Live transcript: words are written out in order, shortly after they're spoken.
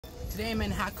Today I'm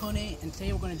in Hakone, and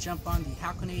today we're going to jump on the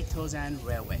Hakone Tozan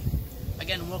Railway.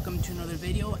 Again, welcome to another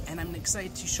video, and I'm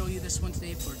excited to show you this one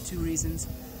today for two reasons.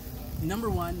 Number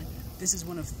one, this is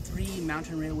one of 3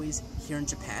 mountain railways here in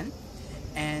Japan,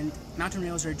 and mountain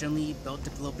rails are generally built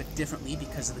a little bit differently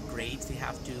because of the grades they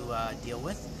have to deal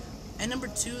with. And number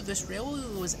two, this railway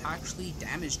was actually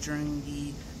damaged during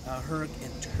the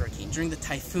during the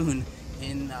typhoon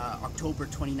in October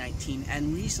 2019,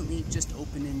 and recently just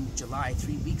opened in July,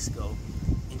 3 weeks ago,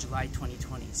 in July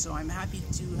 2020. So I'm happy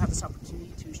to have this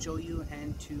opportunity to show you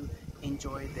and to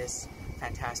enjoy this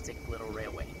fantastic little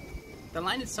railway. The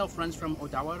line itself runs from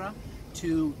Odawara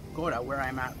to Gora, where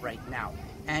I'm at right now,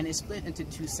 and it's split into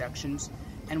 2 sections,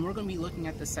 and we're going to be looking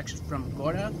at the section from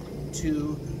Gora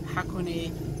to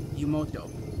Hakone Yumoto,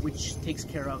 which takes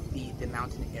care of the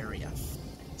mountain area.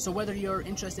 So whether you're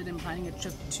interested in planning a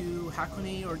trip to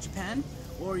Hakone or Japan,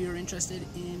 or you're interested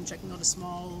in checking out a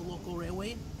small local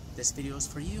railway, this video is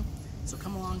for you. So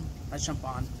come along, let's jump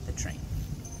on the train.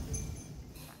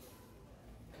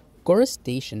 Gora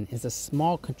Station is a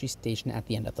small country station at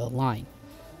the end of the line.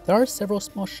 There are several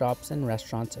small shops and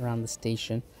restaurants around the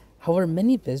station. However,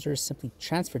 many visitors simply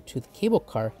transfer to the cable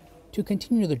car to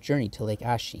continue their journey to Lake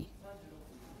Ashi.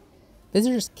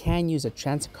 Visitors can use a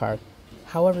transit card.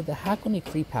 However, the Hakone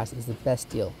Free Pass is the best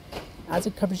deal, as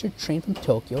it covers your train from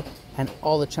Tokyo and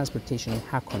all the transportation in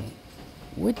Hakone,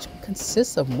 which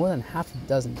consists of more than half a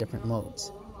dozen different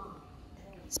modes.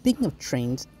 Speaking of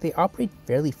trains, they operate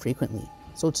fairly frequently,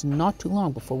 so it's not too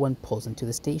long before one pulls into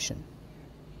the station.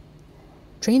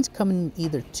 Trains come in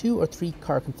either 2 or 3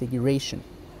 car configuration.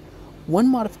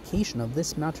 One modification of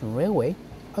this mountain railway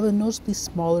are the noticeably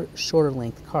smaller, shorter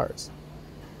length cars.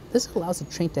 This allows the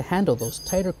train to handle those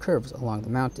tighter curves along the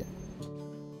mountain.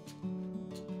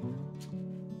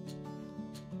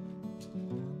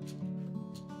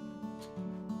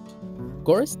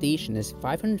 Gora Station is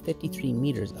 553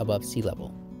 meters above sea level.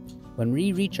 When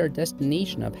we reach our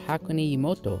destination of Hakone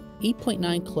Yumoto,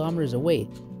 8.9 kilometers away,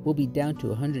 we'll be down to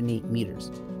 108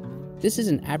 meters. This is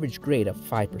an average grade of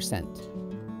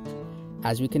 5%.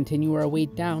 As we continue our way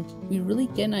down, we really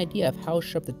get an idea of how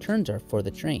sharp the turns are for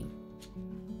the train.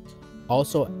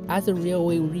 Also, as the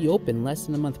railway reopened less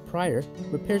than a month prior,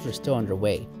 repairs were still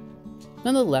underway.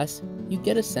 Nonetheless, you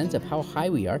get a sense of how high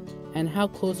we are and how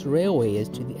close the railway is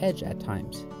to the edge at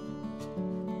times.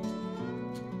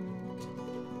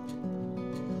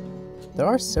 There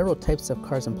are several types of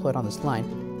cars employed on this line,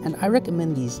 and I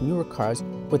recommend these newer cars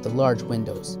with the large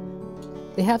windows.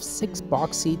 They have 6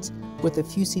 box seats with a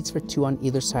few seats for 2 on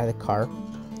either side of the car.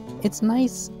 It's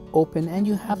nice, open, and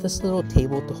you have this little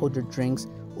table to hold your drinks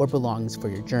or belongings for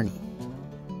your journey.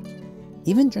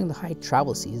 Even during the high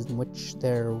travel season, which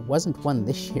there wasn't one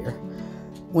this year,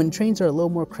 when trains are a little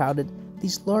more crowded,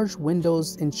 these large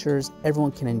windows ensures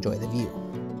everyone can enjoy the view.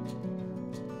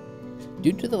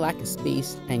 Due to the lack of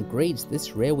space and grades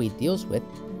this railway deals with,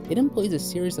 it employs a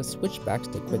series of switchbacks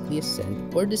to quickly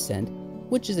ascend or descend,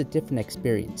 which is a different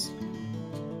experience.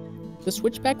 The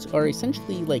switchbacks are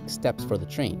essentially like steps for the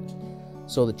train.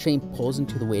 So the train pulls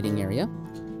into the waiting area,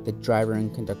 the driver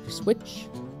and conductor switch,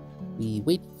 we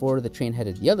wait for the train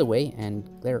headed the other way and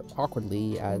glare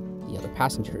awkwardly at the other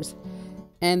passengers,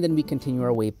 and then we continue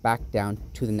our way back down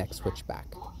to the next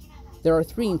switchback. There are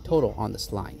 3 in total on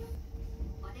this line.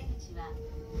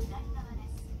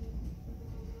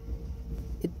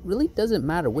 It really doesn't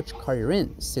matter which car you're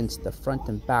in, since the front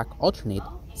and back alternate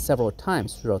several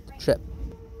times throughout the trip.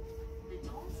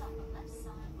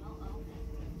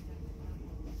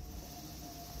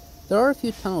 There are a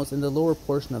few tunnels in the lower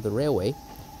portion of the railway.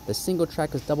 The single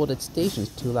track has doubled its stations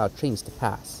to allow trains to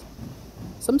pass.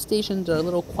 Some stations are a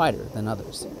little quieter than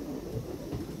others.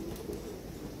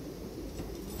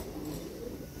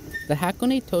 The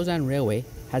Hakone Tozan Railway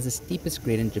has the steepest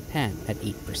grade in Japan at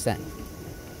 8%.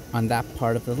 On that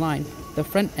part of the line, the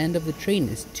front end of the train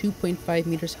is 2.5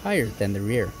 meters higher than the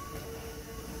rear.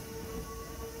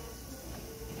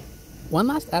 One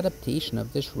last adaptation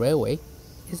of this railway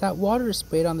is that water is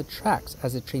sprayed on the tracks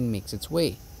as the train makes its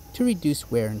way, to reduce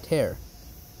wear and tear.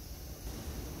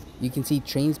 You can see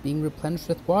trains being replenished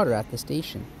with water at the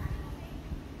station.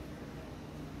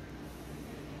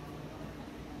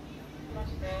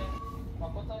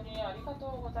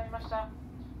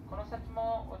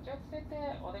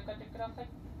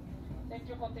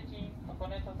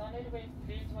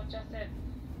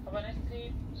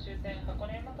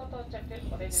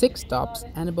 Six stops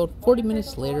and about 40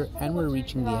 minutes later and we're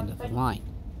reaching the end of the line.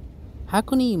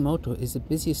 Hakone Yumoto is the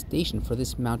busiest station for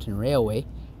this mountain railway,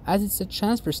 as it's a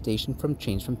transfer station from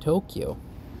trains from Tokyo.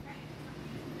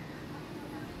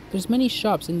 There's many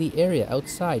shops in the area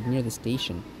outside near the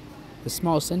station. The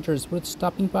small center is worth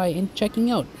stopping by and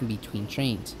checking out in between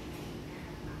trains.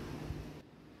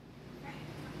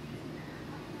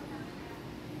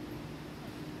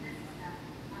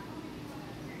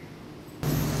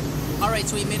 Alright,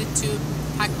 so we made it to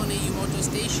Hakone Yumoto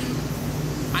Station.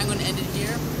 I'm going to end it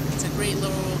here. It's a great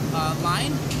little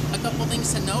line. A couple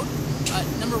things to note.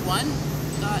 Number one,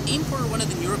 aim for one of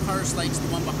the newer cars like the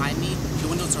one behind me. The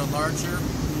windows are larger,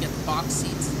 you can get the box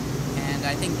seats, and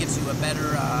I think gives you a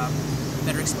better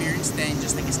experience than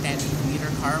just like a standard commuter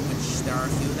car, which there are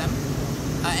a few of them.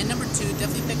 And number two,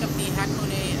 definitely pick up the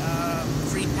Hakone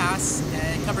Free Pass.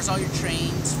 It covers all your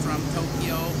trains from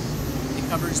Tokyo. It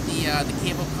covers the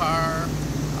cable car,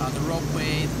 the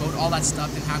ropeway, the boat, all that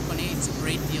stuff in Hakone. It's a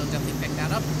great deal. Definitely pick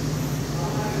that up.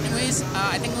 Anyways,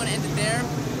 I think I'm going to end it there.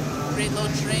 Great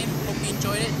little train. Hope you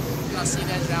enjoyed it, and I'll see you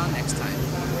guys around next time.